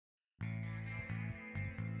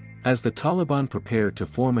As the Taliban prepare to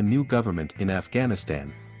form a new government in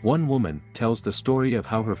Afghanistan, one woman tells the story of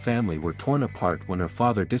how her family were torn apart when her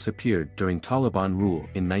father disappeared during Taliban rule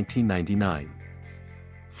in 1999.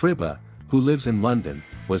 Friba, who lives in London,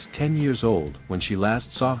 was 10 years old when she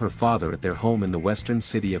last saw her father at their home in the western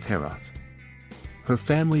city of Herat. Her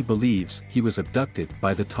family believes he was abducted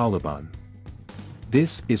by the Taliban.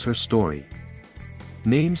 This is her story.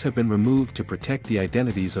 Names have been removed to protect the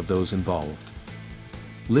identities of those involved.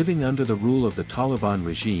 Living under the rule of the Taliban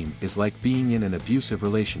regime is like being in an abusive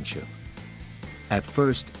relationship. At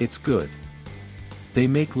first, it's good. They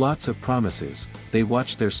make lots of promises, they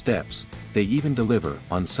watch their steps, they even deliver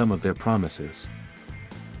on some of their promises.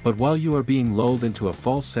 But while you are being lulled into a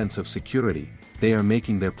false sense of security, they are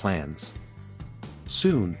making their plans.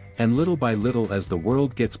 Soon, and little by little as the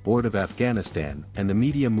world gets bored of Afghanistan and the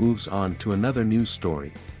media moves on to another news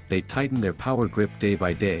story, they tighten their power grip day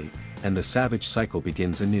by day, and the savage cycle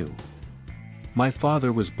begins anew. My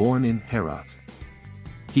father was born in Herat.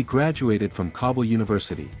 He graduated from Kabul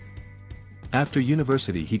University. After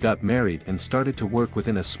university he got married and started to work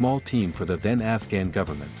within a small team for the then Afghan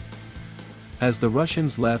government. As the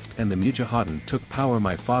Russians left and the Mujahideen took power,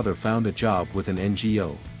 my father found a job with an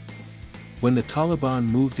NGO. When the Taliban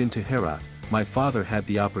moved into Herat, my father had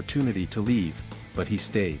the opportunity to leave, but he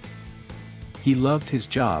stayed. He loved his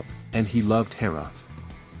job, and he loved Herat.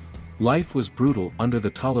 Life was brutal under the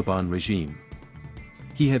Taliban regime.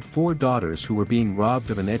 He had 4 daughters who were being robbed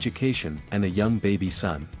of an education and a young baby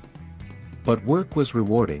son. But work was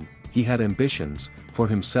rewarding, he had ambitions, for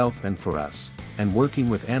himself and for us, and working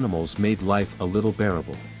with animals made life a little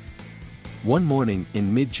bearable. One morning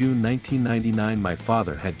in mid-June 1999 my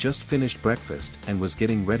father had just finished breakfast and was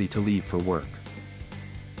getting ready to leave for work.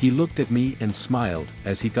 He looked at me and smiled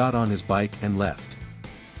as he got on his bike and left.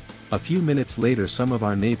 A few minutes later some of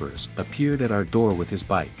our neighbors appeared at our door with his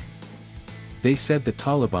bike. They said the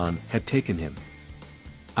Taliban had taken him.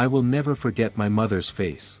 I will never forget my mother's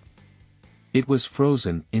face. It was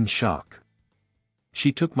frozen in shock.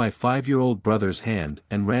 She took my 5-year-old brother's hand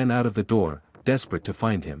and ran out of the door, desperate to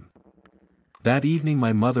find him. That evening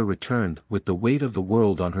my mother returned with the weight of the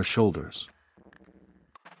world on her shoulders.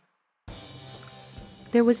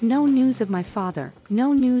 There was no news of my father,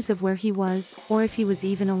 no news of where he was, or if he was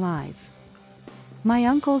even alive. My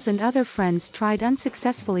uncles and other friends tried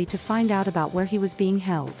unsuccessfully to find out about where he was being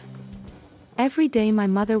held. Every day my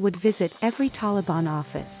mother would visit every Taliban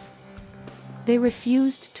office. They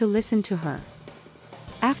refused to listen to her.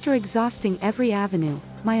 After exhausting every avenue,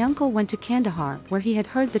 my uncle went to Kandahar where he had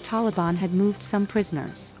heard the Taliban had moved some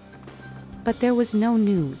prisoners. But there was no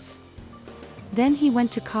news. Then he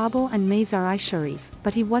went to Kabul and Mazar-i-Sharif,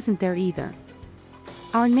 but he wasn't there either.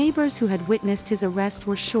 Our neighbors who had witnessed his arrest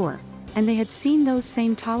were sure, and they had seen those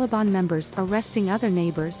same Taliban members arresting other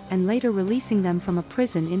neighbors and later releasing them from a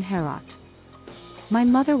prison in Herat. My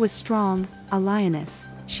mother was strong, a lioness,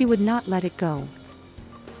 she would not let it go.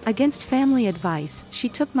 Against family advice, she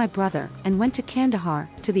took my brother and went to Kandahar,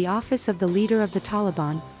 to the office of the leader of the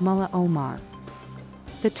Taliban, Mullah Omar.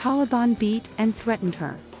 The Taliban beat and threatened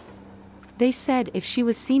her. They said if she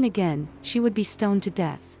was seen again, she would be stoned to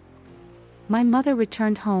death. My mother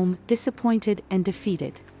returned home, disappointed and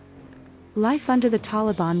defeated. Life under the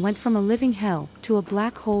Taliban went from a living hell to a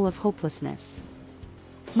black hole of hopelessness.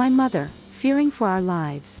 My mother, fearing for our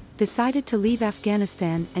lives, decided to leave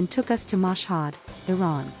Afghanistan and took us to Mashhad,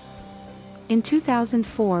 Iran. In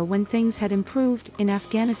 2004, when things had improved in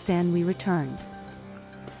Afghanistan, we returned.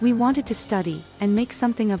 We wanted to study and make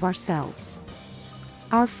something of ourselves.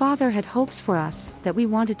 Our father had hopes for us that we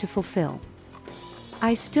wanted to fulfill.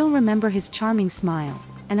 I still remember his charming smile,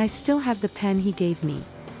 and I still have the pen he gave me.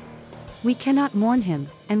 We cannot mourn him,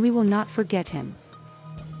 and we will not forget him.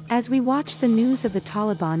 As we watch the news of the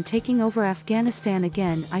Taliban taking over Afghanistan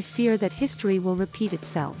again, I fear that history will repeat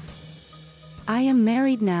itself. I am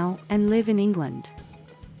married now and live in England.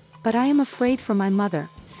 But I am afraid for my mother,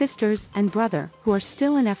 sisters and brother who are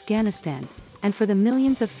still in Afghanistan, and for the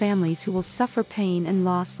millions of families who will suffer pain and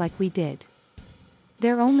loss like we did.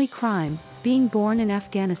 Their only crime, being born in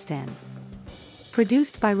Afghanistan.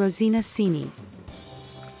 Produced by Rosina Sini.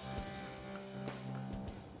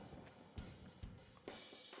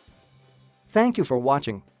 Thank you for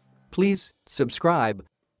watching. Please subscribe